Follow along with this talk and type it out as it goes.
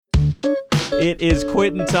It is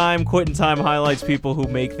Quittin Time. Quittin Time highlights people who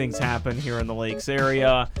make things happen here in the Lakes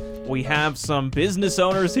area. We have some business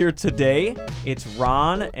owners here today. It's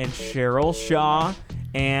Ron and Sheryl Shaw,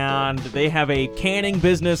 and they have a canning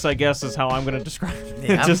business, I guess is how I'm going to describe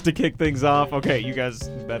it, just to kick things off. Okay, you guys,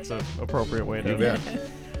 that's an appropriate way to do it.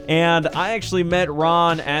 And I actually met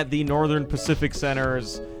Ron at the Northern Pacific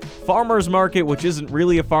Center's farmers market, which isn't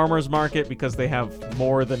really a farmers market because they have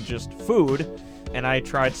more than just food. And I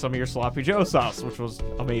tried some of your Sloppy Joe sauce, which was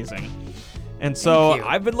amazing. And so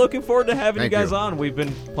I've been looking forward to having you guys on. We've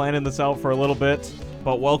been planning this out for a little bit,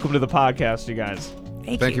 but welcome to the podcast, you guys.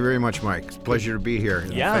 Thank you very much, Mike. It's a pleasure to be here.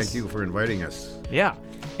 Yes. Thank you for inviting us. Yeah.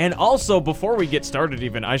 And also, before we get started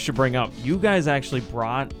even, I should bring up, you guys actually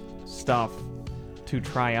brought stuff to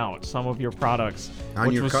try out, some of your products.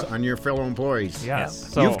 On your fellow employees.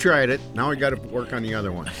 Yes. So, you've tried it. Now we got to work on the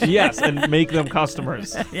other ones. Yes, and make them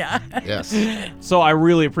customers. Yes. So I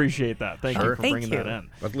really appreciate that. Thank you for bringing that in.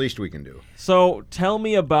 At least we can do. So tell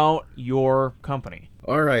me about your company.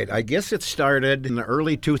 All right. I guess it started in the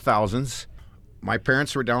early 2000s. My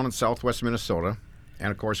parents were down in southwest Minnesota,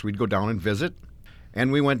 and of course we'd go down and visit.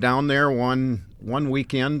 And we went down there one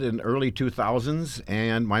weekend in early 2000s,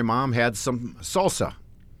 and my mom had some salsa.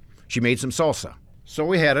 She made some salsa. So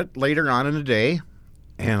we had it later on in the day,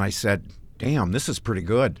 and I said, damn, this is pretty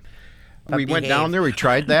good. We went down there, we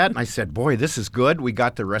tried that, and I said, boy, this is good. We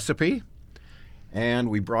got the recipe, and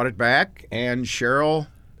we brought it back, and Sheryl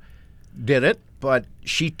did it, but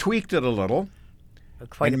she tweaked it a little.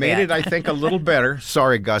 Quite and made it, I think, a little better.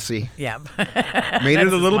 Sorry, Gussie. Yeah. Made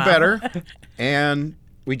it a little better, and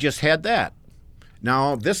we just had that.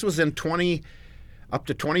 Now, this was up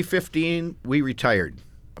to 2015, we retired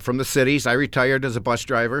from the cities. I retired as a bus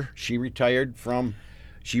driver. She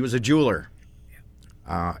was a jeweler.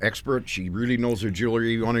 Expert. She really knows her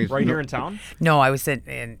jewelry. Right here in town? No, I was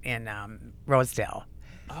in Rosedale.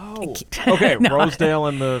 Oh, okay. No. Rosedale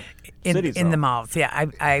in the cities. In the malls, yeah.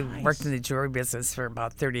 I worked in the jewelry business for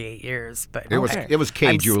about 38 years, but it was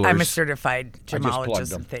K Jewelers. I'm a certified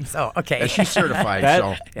gemologist and things. Oh, okay. Yeah, she's certified.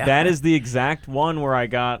 That is the exact one where I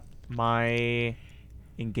got my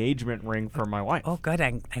engagement ring for my wife. Oh, good.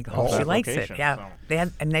 I hope she likes it. Yeah, so. They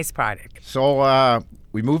had a nice product. So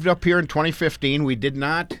we moved up here in 2015. We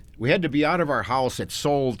had to be out of our house. It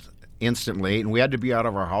sold instantly, and we had to be out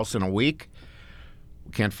of our house in a week.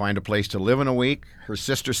 We can't find a place to live in a week. Her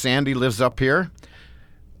sister Sandy lives up here.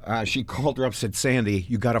 She called her up and said, Sandy,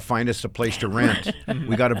 you got to find us a place to rent.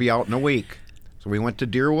 We got to be out in a week. So we went to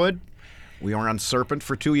Deerwood. We were on Serpent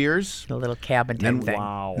for 2 years. A little cabin thing.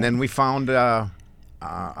 Wow. And then we found a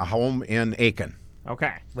home in Aiken.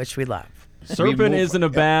 Okay. Which we love. Serpent isn't a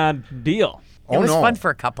bad deal. It was fun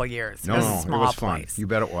for a couple years. No, it was a small it was place. Fun. You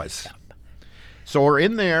bet it was. Yeah. So we're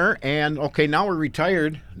in there, and okay, now we're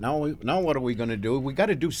retired. Now what are we going to do? We got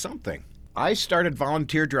to do something. I started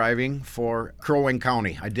volunteer driving for Crow Wing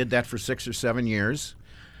County. I did that for 6 or 7 years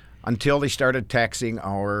until they started taxing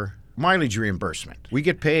our mileage reimbursement. We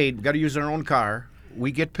get paid. We got to use our own car.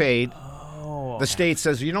 We get paid. Oh. The state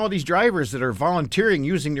says, these drivers that are volunteering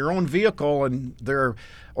using their own vehicle and their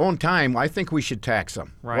own time, I think we should tax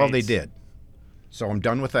them. Right. Well, they did. So I'm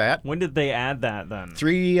done with that. When did they add that then?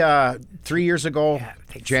 3 years ago,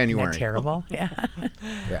 January. Isn't that terrible? Yeah.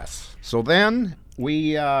 Yes. So then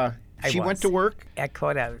she went to work at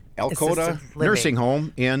Alcoda Nursing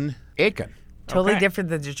Home in Aiken. Totally different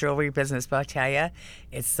than the jewelry business, but I'll tell you,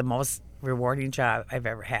 it's the most rewarding job I've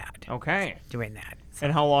ever had. Okay. Doing that. So,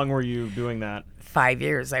 and how long were you doing that? 5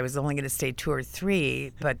 years. I was only going to stay 2 or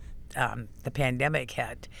 3, but the pandemic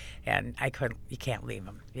hit, and you can't leave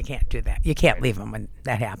them. You can't do that. You can't leave them when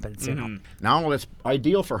that happens, you know. Now it's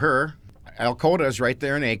ideal for her. Alcoda is right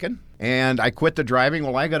there in Aiken, and I quit the driving.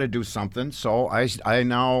 Well, I got to do something, so I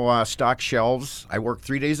now stock shelves. I work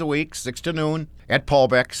 3 days a week, 6 to noon, at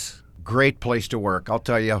Paulbeck's. Great place to work. I'll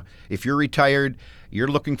tell you, if you're retired, you're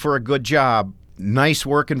looking for a good job, nice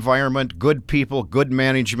work environment, good people, good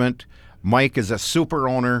management. Mike is a super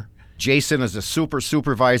owner. Jason is a super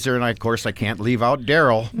supervisor, and of course I can't leave out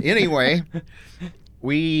Daryl. Anyway,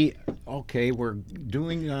 we're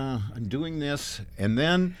doing this, and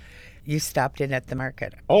then you stopped in at the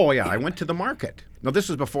market. Oh yeah, I went to the market. Now this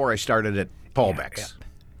was before I started at Paulbeck's. Yeah.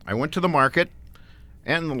 I went to the market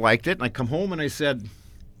and liked it, and I come home and I said,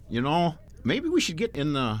 maybe we should get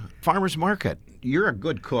in the farmer's market. You're a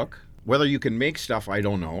good cook. Whether you can make stuff, I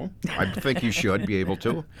don't know. I think you should be able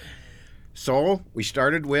to. So we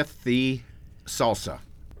started with the salsa.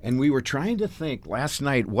 And we were trying to think last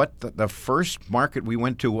night what the first market we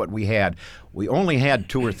went to, what we had. We only had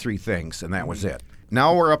 2 or 3 things, and that was it.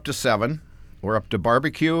 Now we're up to 7. We're up to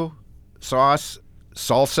barbecue, sauce,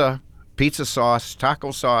 salsa, pizza sauce,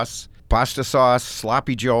 taco sauce, pasta sauce,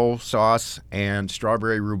 sloppy Joe sauce, and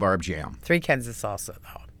strawberry rhubarb jam. 3 cans of salsa,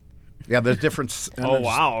 though. Yeah, there's different. Oh,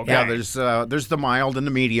 wow. Okay. Yeah, there's the mild and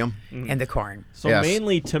the medium. And the corn. So Yes.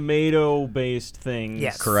 mainly tomato-based things.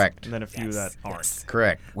 Yes. Correct. And then a few that aren't. Yes.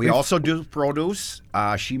 Correct. We also do produce.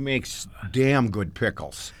 She makes damn good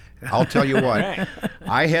pickles. I'll tell you what. Okay.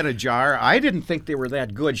 I had a jar. I didn't think they were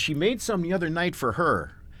that good. She made some the other night for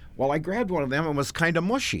her. Well, I grabbed one of them and it was kind of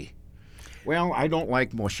mushy. Well, I don't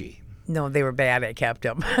like mushy. No, they were bad. I kept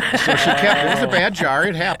them. So she kept, it was a bad jar.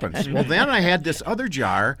 It happens. Well, then I had this other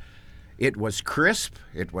jar. It was crisp,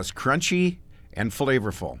 it was crunchy, and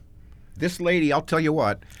flavorful. This lady, I'll tell you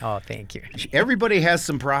what, Oh, thank you. everybody has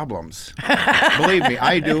some problems. Believe me,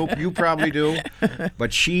 I do. You probably do.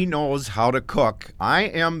 But she knows how to cook. I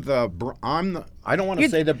don't want to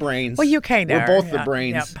say the brains. Well, you kind of We're are. both the Yeah.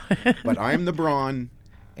 brains. Yep. But I'm the brawn,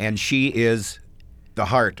 and she is the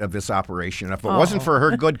heart of this operation. If it wasn't for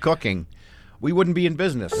her good cooking, we wouldn't be in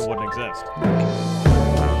business. It wouldn't exist.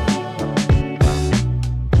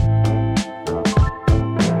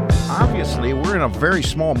 Obviously, we're in a very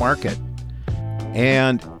small market,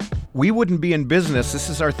 and we wouldn't be in business. This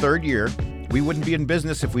is our 3rd year. We wouldn't be in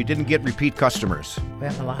business if we didn't get repeat customers. We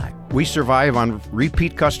have a lot. We survive on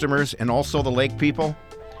repeat customers and also the lake people.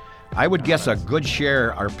 I would guess a good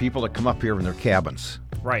share are people that come up here in their cabins.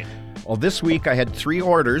 Right. Well, this week I had 3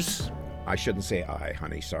 orders. I shouldn't say I,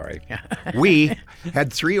 honey, sorry. We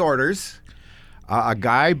had 3 orders. A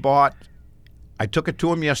guy bought, I took it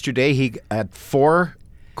to him yesterday. He had 4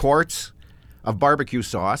 quarts of barbecue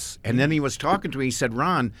sauce, and then he was talking to me. He said,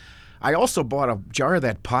 Ron, I also bought a jar of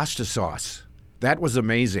that pasta sauce. That was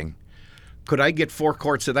amazing. Could I get 4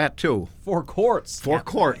 quarts of that too? 4 quarts. 4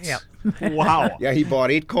 quarts. Yep. Wow. Yeah, he bought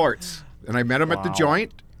 8 quarts. And I met him at the Wow.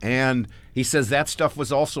 joint, and he says that stuff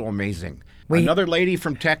was also amazing. Another lady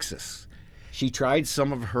from Texas, she tried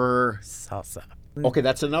some of her... Salsa. Okay,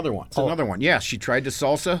 that's another one. It's another one. Yes, she tried the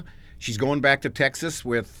salsa. She's going back to Texas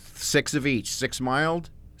with 6 of each, 6 mild,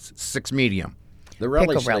 6 medium. The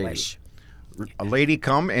relish Pickle lady. relish. A lady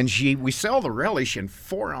come, and we sell the relish in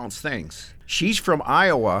 4-ounce things. She's from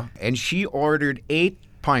Iowa, and she ordered 8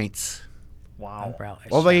 pints. Wow. Relish.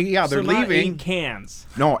 Well, they're So not leaving. 8 cans.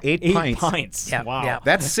 No, 8 8 pints. pints. Yep, Wow. yep.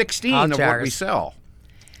 That's 16 All of what we jars. sell.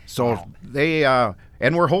 So they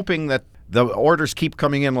and we're hoping that the orders keep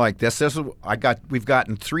coming in like this. We've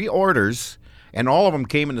gotten 3 orders, and all of them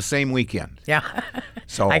came in the same weekend. Yeah.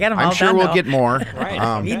 So I got 'em I'm all sure done, we'll though. get more.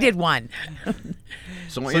 Right. He did one.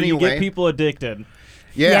 So So anyway, you get people addicted.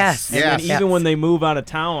 yes, Yes. And yes. then even when they move out of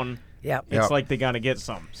town, Yep. it's like they got to get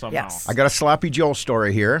some somehow. Yes. I got a sloppy Joe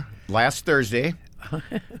story here. Last Thursday, I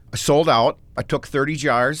sold out. I took 30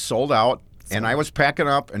 jars, sold out, and I was packing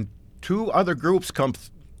up, and 2 other groups come.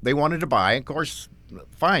 They wanted to buy. Of course,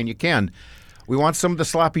 fine, you can. We want some of the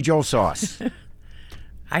sloppy Joe sauce.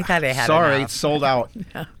 I thought I had Sorry, enough. it's sold out.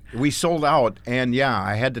 We sold out, and yeah,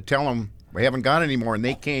 I had to tell them we haven't got any more, and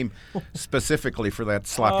they came specifically for that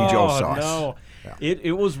sloppy Joe sauce. No.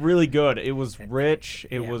 It was really good. It was rich.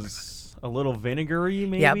 It was a little vinegary,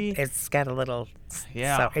 maybe. Yep, it's got a little.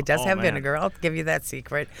 Yeah. So it does Oh, have man. vinegar. I'll give you that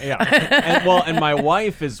secret. Yeah. And my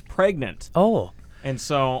wife is pregnant, Oh, and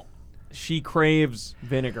so she craves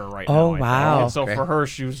vinegar right now. Oh, I think. wow. And so Okay. for her,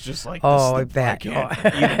 she was just like, Oh, this I is bet. I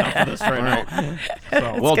can't eat enough of this right now.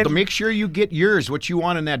 So, Well, good. to make sure you get yours, what you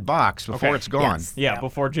want in that box before Okay. it's gone. Yes. yeah,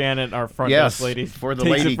 before Janet, our front Yes, desk lady, for the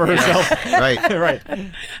takes lady. it for Yes. herself. Right.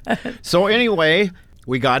 Right. So anyway,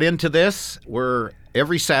 we got into this. We're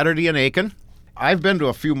every Saturday in Aiken. I've been to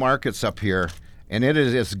a few markets up here, and it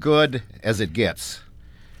is as good as it gets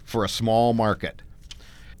for a small market.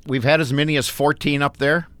 We've had as many as 14 up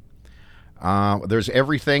there. There's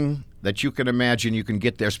everything that you can imagine you can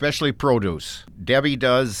get there, especially produce. Debbie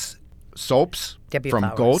does soaps Debbie from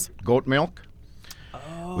Flowers. goat milk.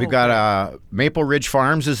 We've got Maple Ridge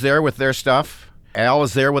Farms is there with their stuff. Al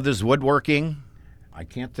is there with his woodworking. I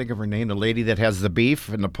can't think of her name, the lady that has the beef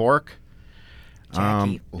and the pork.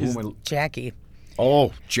 Jackie. Jackie.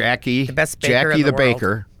 Jackie. The best baker Jackie in the the world.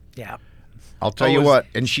 baker. Yeah. I'll tell Oh, you is- what,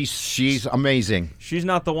 and she's amazing. She's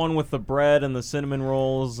not the one with the bread and the cinnamon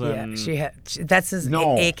rolls. Yeah. And... That's his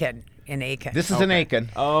No. Aiken. In Aiken. This is in Aiken.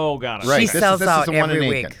 Oh, got it. Right. She this is- sells this is out the one in every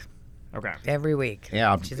Aiken. week. Okay. Every week.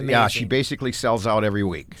 Yeah, She's amazing. yeah. She basically sells out every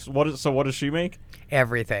week. So what does she make?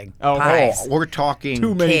 Everything. Oh, Pies. We're talking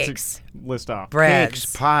Too many Cakes. to list off. Breads.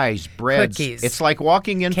 cakes, pies, breads. Cookies. It's like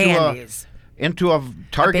walking into Candies. a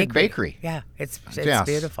Target bakery. Yeah. It's Yes.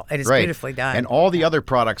 beautiful. It is Right. beautifully done. And all the other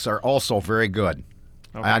products are also very good.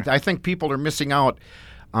 Okay. And I think people are missing out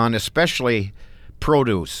on especially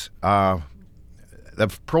produce. the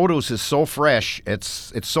produce is so fresh.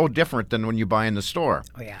 It's so different than when you buy in the store.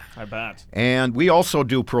 Oh, yeah. I bet. And we also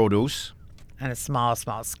do produce. On a small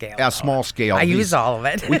scale. A small scale. I use all of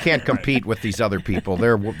it. We can't compete with these other people.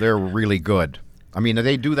 They're really good. I mean,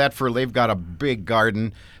 they've got a big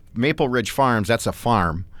garden. Maple Ridge Farms, that's a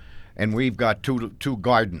farm. And we've got two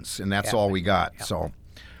gardens, and that's all we got. Yep. So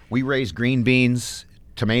we raise green beans,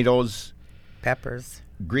 tomatoes, Peppers.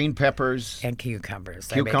 green peppers. And cucumbers.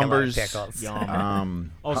 Cucumbers. I make a lot of pickles.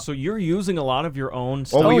 Yum. So you're using a lot of your own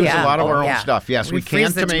stuff? Oh, we use yeah. a lot of our own yeah. stuff. Yes, we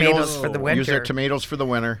freeze can the tomatoes for the We use our winter. tomatoes for the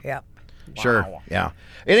winter. Yep. Sure. Wow. Yeah.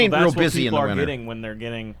 It ain't so that's real busy what in the people are winter. getting when they're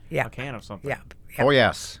getting Yeah. a can of something. Yeah. Oh,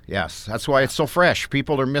 yes. That's why it's so fresh.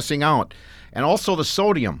 People are missing out. And also the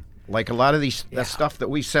sodium. Like a lot of that stuff that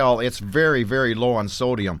we sell, it's very, very low on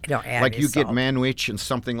sodium. You don't add like any you get salt. Manwich and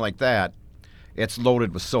something like that, it's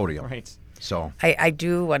loaded with sodium. Right. So I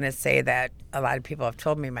do want to say that a lot of people have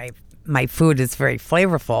told me my food is very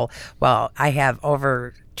flavorful. Well, I have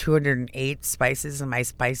over 208 spices in my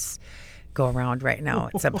spice go around right now.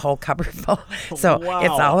 It's a whole cupboard full. So Wow. it's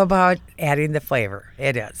all about adding the flavor.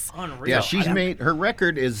 It is. Unreal. yeah, she's made her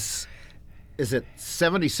record is it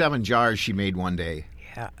 77 jars she made one day.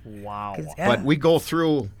 Yeah. Wow. Yeah. But we go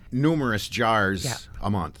through numerous jars Yeah. a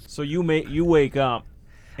month. So you wake up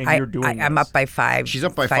and you're doing I'm this. up by 5. She's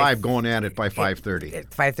up by 5 going at it by 5:30. At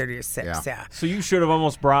 5:30 or 6, yeah. So you should have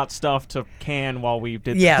almost brought stuff to can while we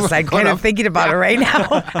did Yes, this. I'm kind of thinking about it right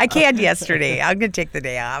now. I canned yesterday. I'm going to take the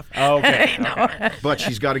day off. Okay. Okay. But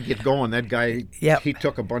she's got to get going. That guy, Yep. he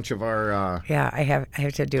took a bunch of our Yeah, I have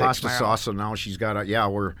to do pasta it tomorrow. sauce, so now she's got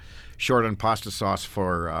we're short on pasta sauce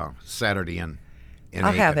for Saturday in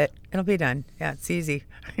I'll have Aiken. it. It'll be done. Yeah, it's easy.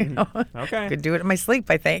 You know? Okay. Could do it in my sleep,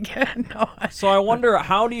 I think. No. So I wonder,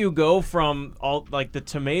 how do you go from all, like, the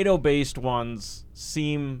tomato-based ones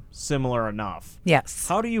seem similar enough? Yes.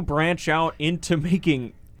 How do you branch out into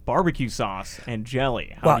making barbecue sauce and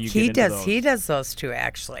jelly? How Well, do you he get into does. those? He does those two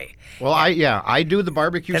actually. Well, I do the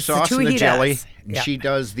barbecue That's the sauce two and the he jelly, does. and Yeah. she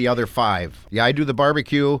does the other 5. Yeah, I do the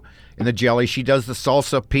barbecue and the jelly. She does the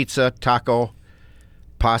salsa, pizza, taco,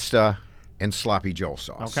 pasta, and sloppy Joe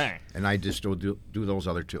sauce. Okay. And I just do those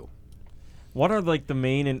other 2. What are, like, the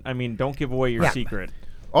main? I mean, don't give away your Yeah. secret.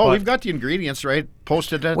 Oh, But- we've got the ingredients right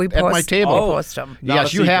posted at We my post- table. we post them. Not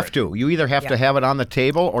Yes, a you have secret. to. You either have to Yeah. have it on the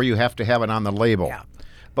table or you have to have it on the label. Yeah.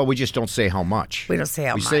 But we just don't say how much. We don't say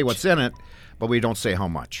how We much. say what's in it, but we don't say how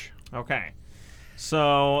much. Okay.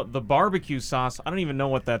 So the barbecue sauce, I don't even know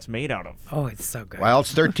what that's made out of. Oh, it's so good. Well,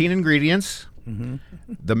 it's 13 ingredients. Mm-hmm.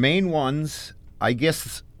 The main ones, I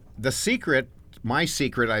guess the secret, my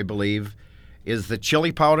secret, I believe, is the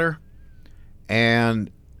chili powder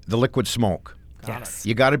and the liquid smoke. yes.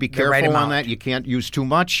 You got to be The right careful on amount. that. You can't use too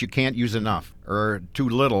much. You can't use enough or too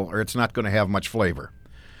little, or it's not going to have much flavor.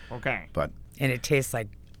 Okay. But And it tastes like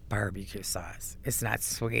barbecue sauce. It's not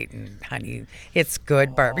sweet and honey. It's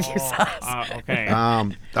good barbecue sauce. Okay.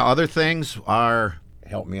 the other things are,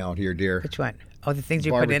 help me out here, dear. Which one? Oh, the things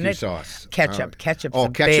you Barbecue put in it? sauce. Ketchup. Ketchup's Oh, a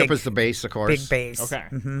ketchup big, is the base, of course. big base. Okay.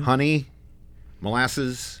 Honey,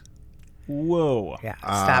 molasses, Whoa. Yeah.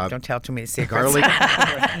 Stop. Don't tell too many secrets.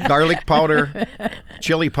 garlic, garlic powder,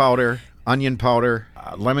 chili powder, onion powder,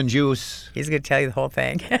 lemon juice, He's going to tell you the whole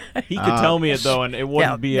thing. He could tell me it, though, and it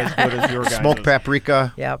wouldn't yeah. be as good as your guys'. smoked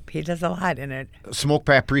paprika. Yep. He does a lot in it. Smoked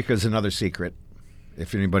paprika is another secret.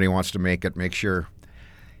 If anybody wants to make it, make sure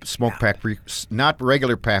smoked paprika, not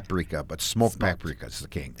regular paprika, but smoked paprika is the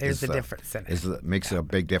king. There's Is a difference in it. Makes a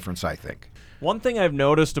big difference, I think. One thing I've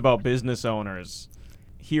noticed about business owners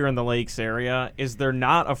here in the Lakes area is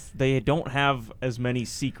they don't have as many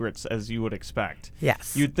secrets as you would expect.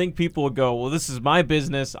 Yes. You'd think people would go, well, this is my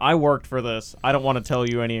business. I worked for this. I don't want to tell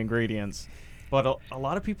you any ingredients. But a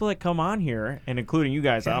lot of people that come on here, and including you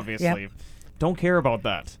guys, obviously, don't care about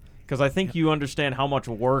that. Because I think you understand how much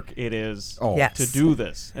work it is Yes. to do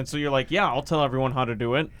this. And so you're like, yeah, I'll tell everyone how to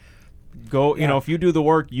do it. Go, you know, if you do the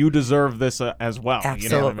work, you deserve this as well. You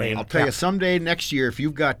know what I Absolutely. mean? I'll tell you, someday next year, if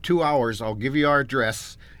you've got 2 hours, I'll give you our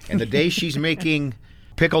address. And the day she's making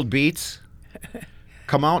pickled beets,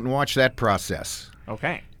 come out and watch that process.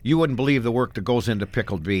 Okay. You wouldn't believe the work that goes into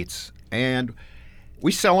pickled beets. And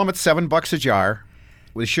we sell them at $7 a jar.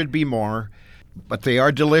 There should be more, but they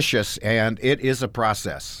are delicious, and it is a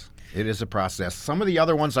process. It is a process. Some of the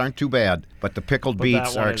other ones aren't too bad, but the pickled But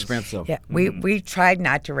beets that one are is- expensive. Yeah, we tried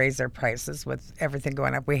not to raise our prices with everything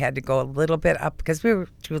going up. We had to go a little bit up because we were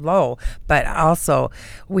too low. But also,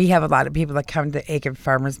 we have a lot of people that come to Aiken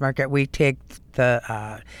Farmers Market. We take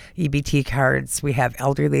EBT cards. We have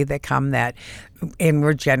elderly that come and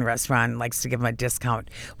we're generous. Ron likes to give them a discount.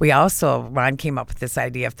 Ron came up with this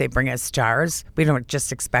idea, if they bring us jars, we don't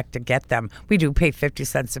just expect to get them. We do pay 50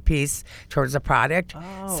 cents a piece towards a product.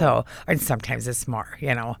 Oh. So, and sometimes it's more,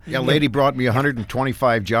 Yeah, a lady brought me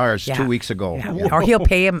 125 jars 2 weeks ago. Yeah. Or he'll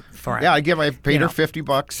pay him for it. Yeah, I paid her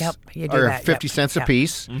 $50. Yep, you do or that. 50 Yep. cents a Yep.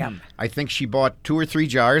 piece. Yep. I think she bought 2 or 3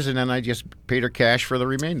 jars, and then I just paid her cash for the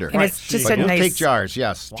remainder. And it's just But a we'll nice. take jars,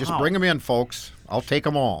 yes. Just Wow. bring them in, folks. I'll take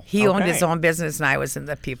them all. He owned his Okay. own business, and I was in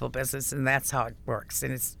the people business, and that's how it works.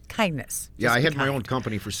 And it's kindness. Yeah, Just I be had my kind. own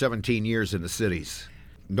company for 17 years in the cities.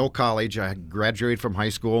 No college. I graduated from high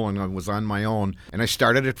school and I was on my own. And I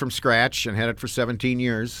started it from scratch and had it for 17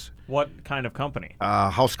 years. What kind of company?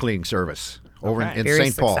 House cleaning service over Okay. in Very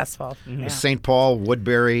St. Paul. successful. Yeah. St. Paul,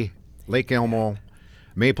 Woodbury, Lake Elmo,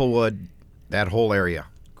 Maplewood, that whole area.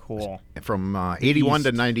 Cool. From 81 to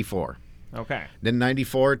East. 94. Okay. Then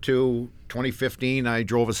 94 to 2015, I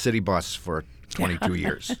drove a city bus for 22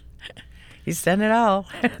 years. He's done it all.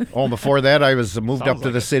 Oh, before that, I was moved Sounds up to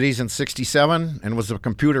like the it. cities in 67 and was a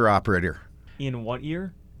computer operator. In what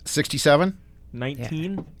year? 67?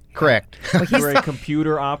 19? Correct. You were a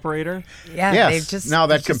computer operator? Yeah, Yes. they just Now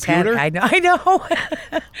that they just had- computer? I know.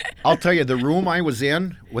 I'll tell you, the room I was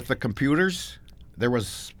in with the computers, there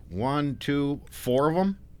was 1, 2, 4 of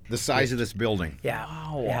them, the size of this building. Yeah.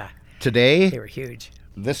 Wow. Yeah. Today, They were huge.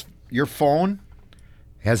 your phone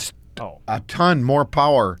has Oh. a ton more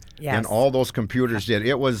power than Yes. all those computers did.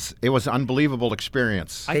 It was unbelievable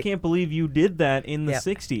experience. I can't believe you did that in the Yep.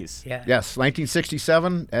 60s. Yeah. Yes,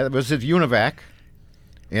 1967. It was at Univac.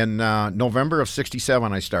 In November of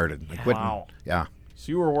 67, I started. I quit. Wow. Yeah.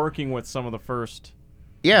 So you were working with some of the first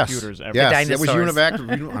Yes. computers ever. Yes. It was Dinosaurs.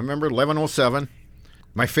 Univac. I remember 1107.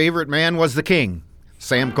 My favorite man was the king,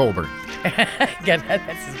 Sam Colbert. Yeah,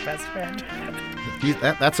 that's his best friend.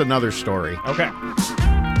 That's another story. Okay.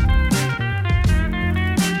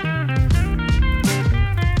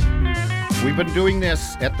 We've been doing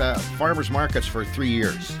this at the farmers markets for 3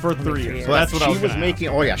 years. For 3 years. But That's what I was she was gonna making.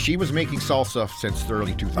 Oh yeah, she was making salsa since the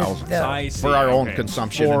early 2000s Yeah. I see. for our own Okay.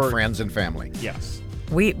 consumption For- and friends and family. Yes.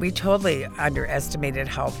 We totally underestimated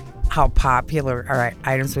how popular our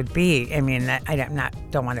items would be. I mean,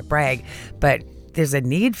 don't want to brag, but there's a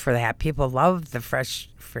need for that. People love the fresh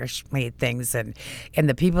made things, and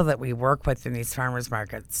the people that we work with in these farmers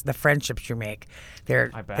markets, the friendships you make,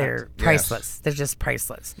 I bet. they're priceless. They're just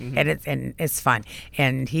priceless, and it's fun.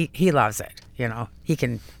 And he loves it. You know, he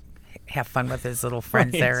can have fun with his little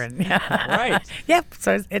friends Right. there, and Right. Yep.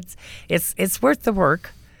 So it's worth the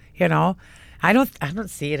work. You know, I don't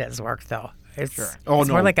see it as work though. It's, Sure. Oh it's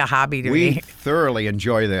no, more like a hobby to we me. thoroughly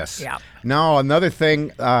enjoy this. Yeah. Now another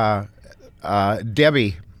thing,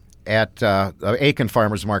 Debbie at Aiken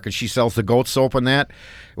Farmers Market, she sells the goat soap and that.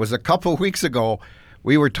 It was a couple weeks ago.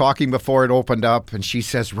 We were talking before it opened up, and she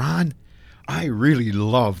says, "Ron, I really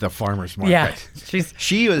love the farmers market." Yeah,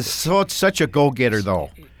 She is such a go-getter, though.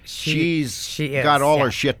 she She's is, got all yeah.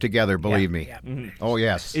 her shit together. Believe me. yeah. Oh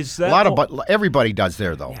yes. Is a that lot the- but everybody does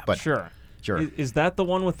there though. Yeah. But Sure. Sure. Is that the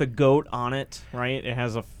one with the goat on it, right? It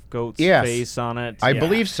has a goat's Yes. face on it. I Yeah.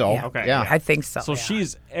 believe so. Yeah. Okay. Yeah. I think so. So yeah.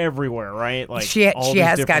 she's everywhere, right? Like She all these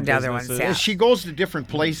has different got other ones, businesses? yeah. She goes to different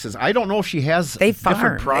places. I don't know if she has They farm.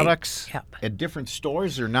 different They- products yep. at different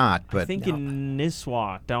stores or not. But I think in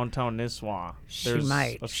Nisswa, downtown Nisswa, there's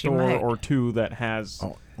might. a She store might. or two that has.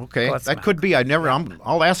 oh, okay, Goat's that milk. could be.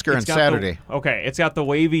 I'll ask her on It's got Saturday. Okay, it's got the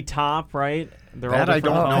wavy top, right? They're That all I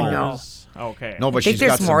different don't know. colors. Okay. No, but I think she's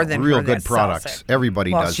there's got some more than real her good that sells products. it.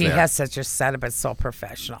 Everybody well, does she that. has such a setup. It's so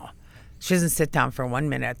professional. She doesn't sit down for 1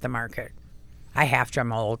 minute at the market. I have to.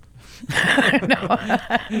 I'm old.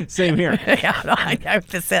 Same here. Yeah, no, I have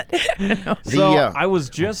to sit. So The, I was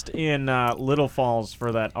just in Little Falls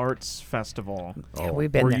for that arts festival. Yeah,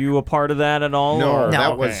 we've been Were there. you a part of that at all? no, or-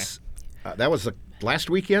 that Okay. was the last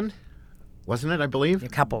weekend, wasn't it? I believe. a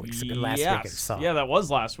couple weeks ago, last weekend. Yes. So Yeah, that was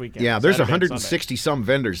last weekend. Yeah, there's Saturday and 160 some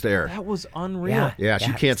vendors there. Sunday. That was unreal. Yeah. Yeah,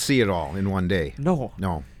 you can't see it all in one day. No.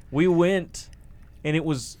 No. We went, and it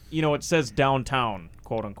was, it says downtown,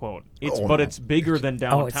 quote unquote. Oh, but no. it's bigger than it's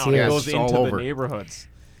downtown. huge. It goes Yes, all into the over. neighborhoods.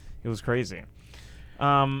 It was crazy.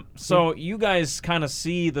 So you guys kind of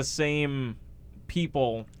see the same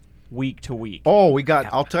people week to week? Oh, we got,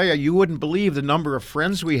 I'll tell you, you wouldn't believe the number of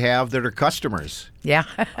friends we have that are customers. Yeah.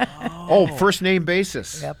 Oh, first name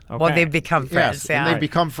basis. Yep. Okay. Well, they've become friends. Yes, Yeah. and they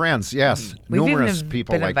become friends, yes. We've Numerous even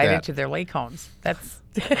people been like invited that. to their lake homes. That's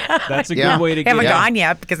That's a Yeah. good way to get haven't in. gone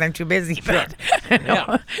yet because I'm too busy. But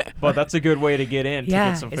Yeah. But that's a good way to get in, to yeah,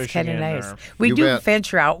 get some it's fishing kind of in nice. there. We You do bet.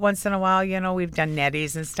 venture out once in a while. We've done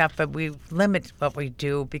netties and stuff, but we limit what we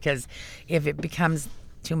do because if it becomes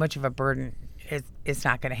too much of a burden, it's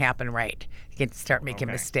not going to happen right. You can start making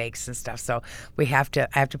mistakes and stuff. So I have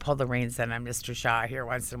to pull the reins in on Mr. Shaw here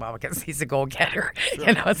once in a while because he's a go-getter.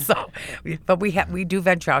 But we do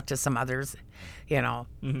venture out to some others.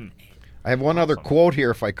 I have one other quote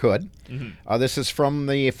here, if I could. This is from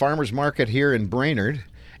the farmers market here in Brainerd.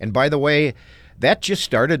 And by the way, that just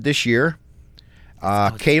started this year.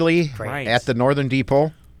 Kaylee Right. at the Northern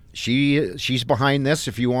Depot. She's behind this.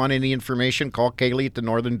 If you want any information, call Kaylee at the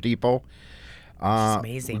Northern Depot. It's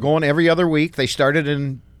amazing. We're going every other week. They started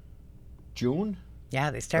in June? Yeah,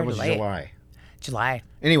 they Or started was it late. July?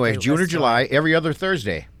 Anyway, It June or was July, every other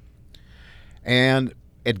Thursday. And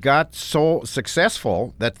it got so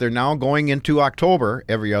successful that they're now going into October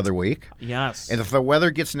every other week. Yes. And if the weather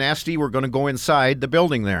gets nasty, we're going to go inside the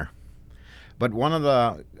building there. But one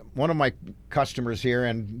of my customers here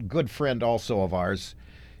and good friend also of ours,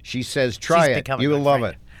 she says, try She's it. become a You'll good love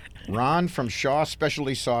friend. it. Ron from Shaw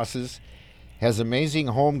Specialty Sauces has amazing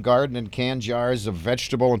home garden and canned jars of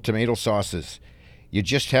vegetable and tomato sauces. You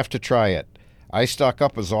just have to try it. I stock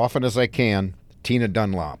up as often as I can. Tina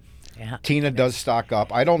Dunlop. Yeah. Tina does stock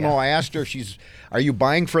up. I don't know. I asked her, are you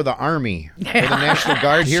buying for the Army, for the National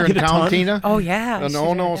Guard here in get a town, ton? Tina? Oh, yeah.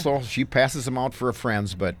 No. So she passes them out for her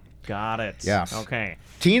friends. But Got it. Yes. Okay.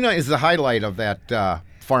 Tina is the highlight of that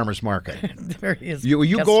farmer's market. There he is. You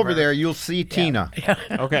go over Customer. there, you'll see Tina.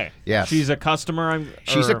 Okay. Yes. She's a customer.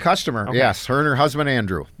 She's a customer. Okay. Yes, her and her husband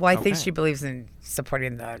Andrew. Well, I think Okay. she believes in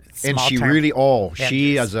supporting the small And she town really,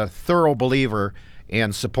 she vendors. is a thorough believer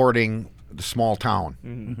in supporting the small town.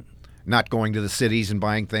 Mm-hmm. Not going to the cities and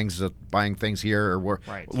buying things here or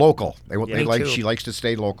Right. local. They Me like too. she likes to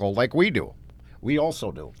stay local, like we do. We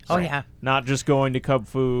also do. Oh, yeah. Not just going to Cub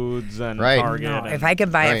Foods and Right. Target. No, and- if I can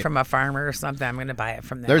buy Right. it from a farmer or something, I'm going to buy it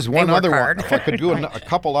from them. There's They one work other hard. one. If I could do a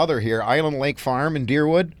couple other here. Island Lake Farm in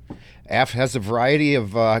Deerwood has a variety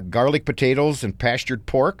of garlic potatoes and pastured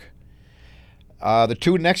pork. The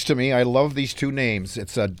two next to me, I love these two names.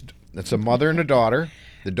 It's a mother and a daughter.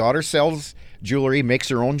 The daughter sells jewelry, makes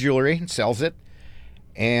her own jewelry, and sells it.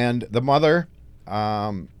 And the mother,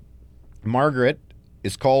 Margaret,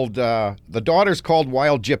 is called, the daughter's called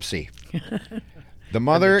Wild Gypsy. The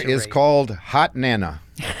mother is great. called Hot Nana.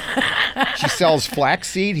 She sells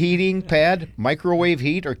flaxseed heating pad, microwave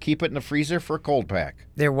heat, or keep it in the freezer for a cold pack.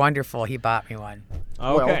 They're wonderful. He bought me one.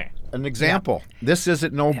 Okay. Well, an example. This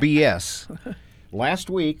isn't no BS. Last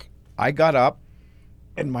week, I got up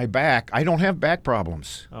and my back, I don't have back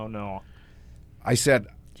problems. Oh no. I said,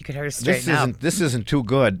 You could hardly straighten out. this isn't too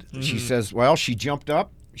good. She says, well, she jumped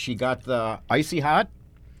up. She got the icy hot.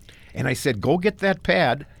 And I said, go get that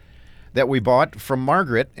pad that we bought from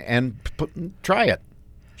Margaret and try it.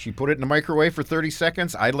 She put it in the microwave for 30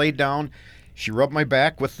 seconds. I laid down. She rubbed my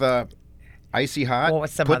back with the icy hot. Well,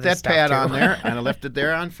 with some put other that stuff, pad too. on there, and I left it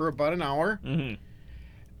there on for about an hour. Mm-hmm.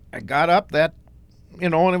 I got up and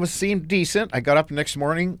it seemed decent. I got up the next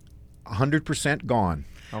morning, 100% gone.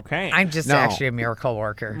 Okay. I'm just No. actually a miracle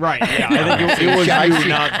worker. right. Yeah. I think it was you,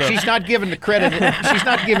 not the. She's not giving the credit. She's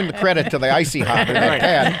not giving the credit to the icy hot or that Right.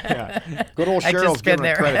 pad. Yeah. Good old I just Cheryl's been giving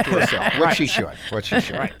there. the credit to herself. What she should. What she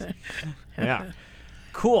should. Right. Yeah.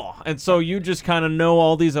 Cool. And so you just kind of know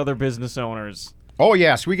all these other business owners. Oh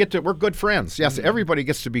yes, we're good friends. Yes, everybody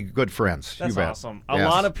gets to be good friends. That's you bet. awesome. A Yes.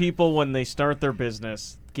 lot of people, when they start their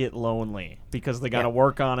business, get lonely because they got to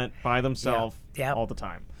work on it by themselves Yeah. all the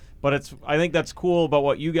time. But I think that's cool about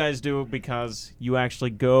what you guys do because you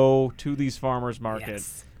actually go to these farmers markets.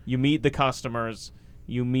 Yes. You meet the customers.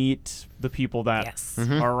 You meet the people that Yes.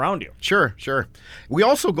 are around you. Sure. We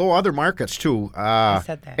also go other markets too.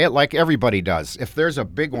 said that. Like everybody does. If there's a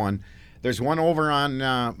big one, there's one over on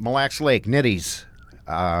Mille Lacs Lake, Nitty's,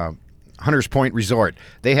 Hunters Point Resort.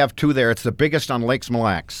 They have two there. It's the biggest on Lakes Mille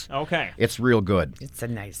Lacs. Okay. It's real good. It's it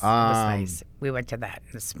was nice. We went to that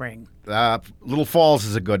in the spring. Little Falls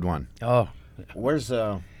is a good one. Oh. Where's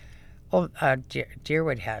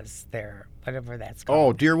Deerwood has their, whatever that's Oh,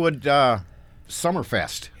 called. Deerwood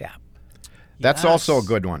Summerfest. Yeah. That's Yes. also a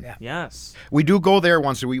good one. Yeah. Yes. We do go there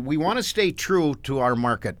once. We want to stay true to our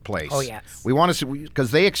marketplace. Oh, yes. We want to,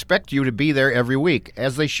 because they expect you to be there every week,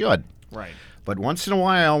 as they should. Right. But once in a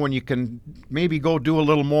while, when you can maybe go do a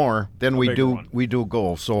little more, then we bigger do one. we do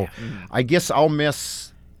go. So I guess I'll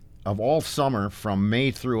miss of all summer from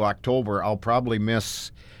May through October, I'll probably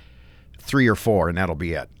miss 3 or 4, and that'll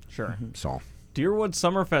be it. Sure. So Deerwood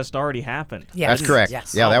Summerfest already happened. Yes. that's correct.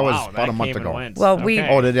 Yes. Yeah, that was Wow, about a month came and ago. went. Well,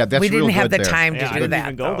 Okay. That's we didn't real have good the there. time Yeah, to I do didn't that.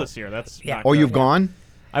 even go though. this year. That's Yeah. not Oh, good. you've gone?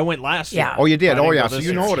 I went last year. Yeah. Oh, you did. I didn't Oh, go yeah. this So you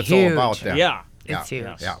year. know what it's Huge. all about then. Yeah. It's huge.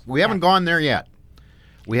 Yes. Yeah. We haven't gone there yet.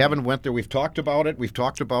 We haven't went there. We've talked about it. We've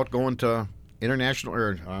talked about going to International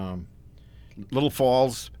or Little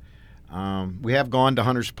Falls. We have gone to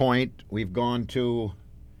Hunters Point. We've gone to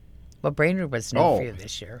Well, Brainerd was new Oh. for you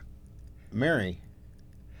this year. Mary.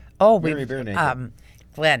 Oh, Mary Barenaked.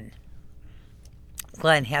 Glenn.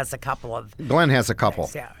 Glenn has a couple of. Glenn has a couple.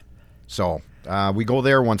 Yeah. So we go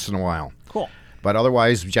there once in a while. Cool. But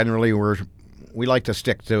otherwise, generally, we like to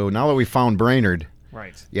stick to, now that we found Brainerd,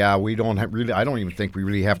 Right. yeah, we don't have really, I don't even think we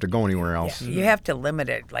really have to go anywhere else. You have to limit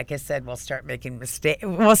it. Like I said, we'll start making mistakes.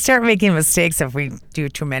 We'll start making mistakes if we do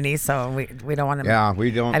too many. So we don't want to. Yeah, we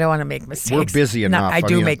don't. I don't want to make mistakes. busy No, enough. I I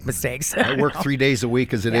do mean, make mistakes. I work 3 days a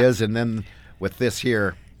week as it Yeah. is, and then with this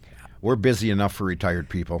here, we're busy enough for retired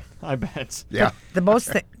people. I bet. Yeah. The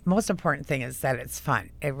most important thing is that it's fun.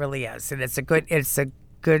 It really is, and it's a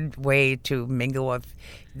good way to mingle with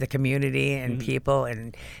the community and people,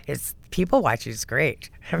 and it's people watching is great.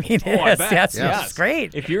 I mean, Oh, I yes, bet. yes, Yes. it's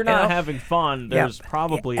great. If you're you not know? having fun, there's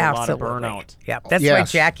probably a lot of Absolutely. burnout. Yeah, that's why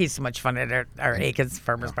Yes. Jackie's so much fun at our Aikens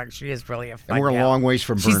Farmers Market. She is really a fun And we're a gal. long ways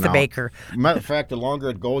from burnout. She's the baker. Matter of fact, the longer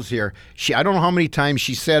it goes here, I don't know how many times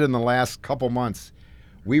she said in the last couple months,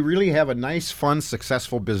 we really have a nice, fun,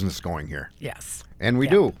 successful business going here. Yes. And we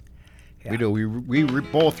Yeah. do. Yeah. We do. We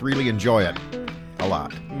both really enjoy it a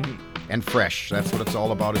lot. And fresh. That's what it's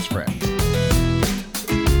all about, is fresh.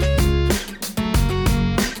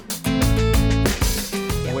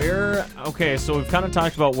 Okay, so we've kind of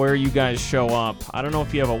talked about where you guys show up. I don't know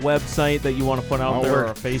if you have a website that you want to put out Oh, there we're-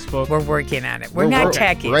 or a Facebook. We're working on it. We're not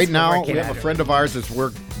techies. Right We're now, working we have on a it. friend of ours that's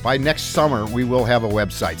by next summer, we will have a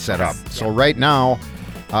website set up. Yes. So right now,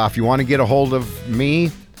 if you want to get a hold of me,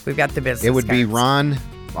 We've got the business. it would be cards. Ron.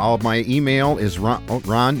 All of my email is Ron. Oh,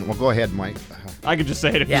 Ron, well, go ahead, Mike. I could just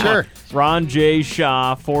say it if Yeah. you want. Sure.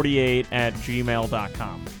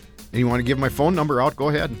 RonJShaw48@gmail.com. And you want to give my phone number out? Go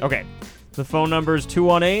ahead. Okay. The phone number is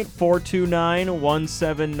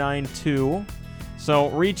 218-429-1792. So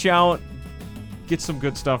reach out, get some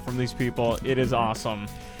good stuff from these people. It is awesome.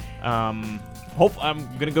 I'm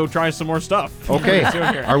gonna go try some more stuff. Okay. Pretty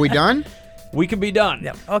soon here. Are we done? We can be done.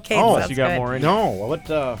 Yep. Okay. Oh, sounds you got good. more in? No. Well,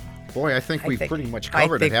 boy, I think I we've think- pretty much I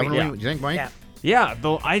covered it, think haven't we- we? yeah. Do you think, Mike? Yeah. Yeah.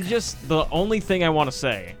 The only thing I want to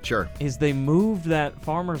say Sure. is they moved that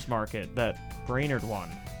farmers market, that Brainerd one,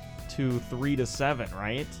 to 3 to 7,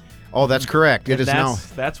 right? Oh, that's correct. It And is now.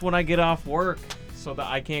 that's when I get off work, so that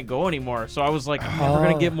I can't go anymore. So I was like, I'm never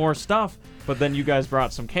gonna get more stuff. But then you guys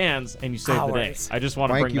brought some cans and you saved the day. Hours. I just want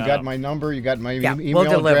to Mike, bring you that got up. my number. You got my Yeah, email we'll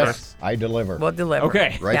deliver. address. I deliver. We'll deliver.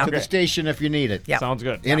 Okay. right Yeah. to the station if you need it. Yeah. Sounds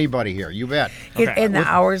good. Anybody here, you bet. Okay. And the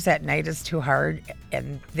hours at night is too hard,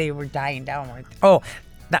 and they were dying down. Oh,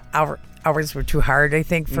 the hours were too hard, I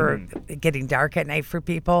think, for getting dark at night for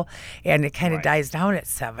people, and it kind of Right. dies down at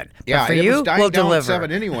 7. Yeah, but for it you, was dying we'll down deliver. at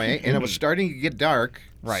 7 anyway, and it was starting to get dark.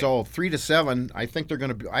 Right. So 3 to 7, I think they're going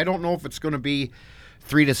to be. I don't know if it's going to be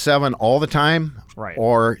 3 to 7 all the time, Right.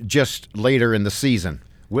 or just later in the season.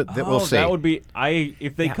 We'll see. That would be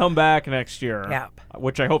if they Yeah. come back next year, Yeah.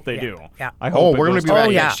 which I hope they do. Yeah. I hope Oh, it we're gonna goes be to- back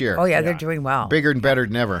Oh yeah. next year. Oh yeah, Yeah. they're doing well. Bigger and better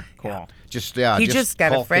than ever. Cool. Just He just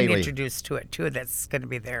got call a friend Kaylee. introduced to it too. That's going to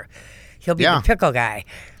be there. He'll be Yeah. the pickle guy.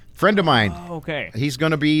 Friend of mine. Oh, okay. He's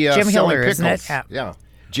going to be Jim selling Hiller, pickles. isn't it? Yeah.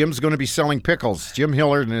 Jim's going to be selling pickles. Jim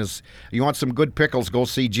Hiller and his. You want some good pickles? Go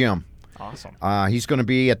see Jim. Awesome. He's going to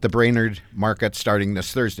be at the Brainerd Market starting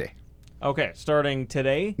this Thursday. Okay, starting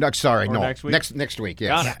today. No, sorry, Or no. next week? Next week.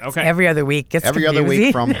 Yes. Got it. Okay. Every other week. Gets Every other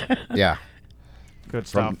week confusing. from Good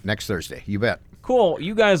stuff. from next Thursday. You bet. Cool.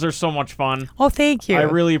 You guys are so much fun. Oh, thank you. I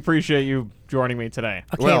really appreciate you joining me today.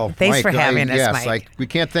 Okay, Well, thanks Mike, for having us, yes, Mike. we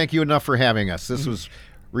can't thank you enough for having us. This was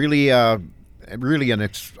really really an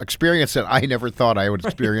experience that I never thought I would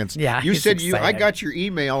experience. Yeah, you he's said I excited. got your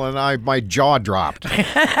email and my jaw dropped.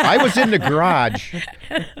 I was in the garage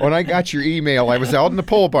when I got your email. I was out in the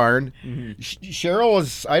pole barn. Sheryl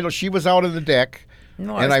was she was out on the deck.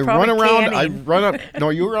 No, And was I run probably around. canning. I run up. No,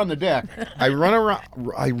 you were on the deck. I run around.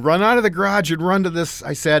 I run out of the garage and run to this.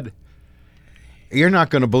 I said, "You're not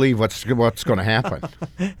going to believe what's going to happen.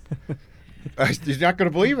 You're not going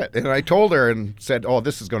to believe it." And I told her and said, "Oh,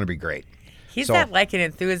 this is going to be great." He's So- not like an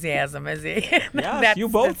enthusiasm, is he? Yes, you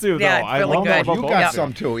both do, though. Yeah, I really love good. that about You both got Yeah.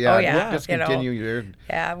 some too. Yeah. Oh, yeah. Just You know. continue. Your,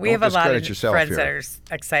 Yeah, we don't have a lot discredit of yourself friends here. that are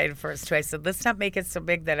excited for us too. I said, let's not make it so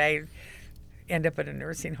big that end up in a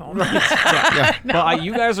nursing home. Yeah. But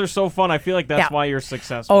you guys are so fun. I feel like that's Yeah. why you're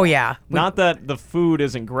successful. Oh, yeah. Not that the food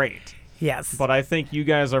isn't great, Yes. but I think you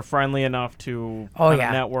guys are friendly enough to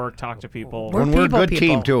network, talk to people. When we're a good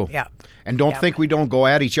team, too. Yeah. And don't think we don't go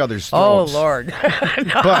at each other's Oh, throats. Lord.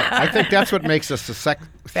 No. But I think that's what makes us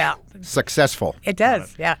Yeah. successful. It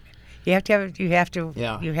does, yeah. You have to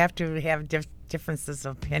Yeah. have differences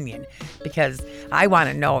of opinion, because I want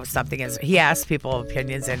to know if something is. He asks people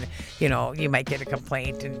opinions, and you might get a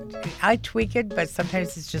complaint, and I tweak it, but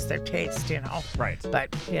sometimes it's just their taste, Right.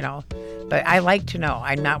 But but I like to know.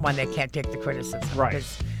 I'm not one that can't take the criticism. Right.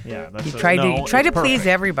 'Cause Yeah. That's you try to it's please perfect.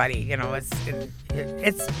 everybody. It's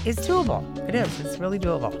doable. It is. It's really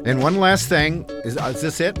doable. And one last thing, is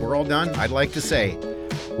this it? We're all done? I'd like to say,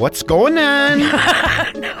 what's going on?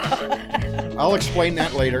 I'll explain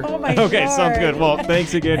that later. Oh my Okay, sounds Lord. good. Well,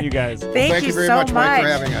 thanks again, you guys. Thank Thank you very so much, Mike, for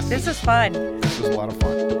having us. This is fun. This was a lot of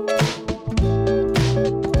fun.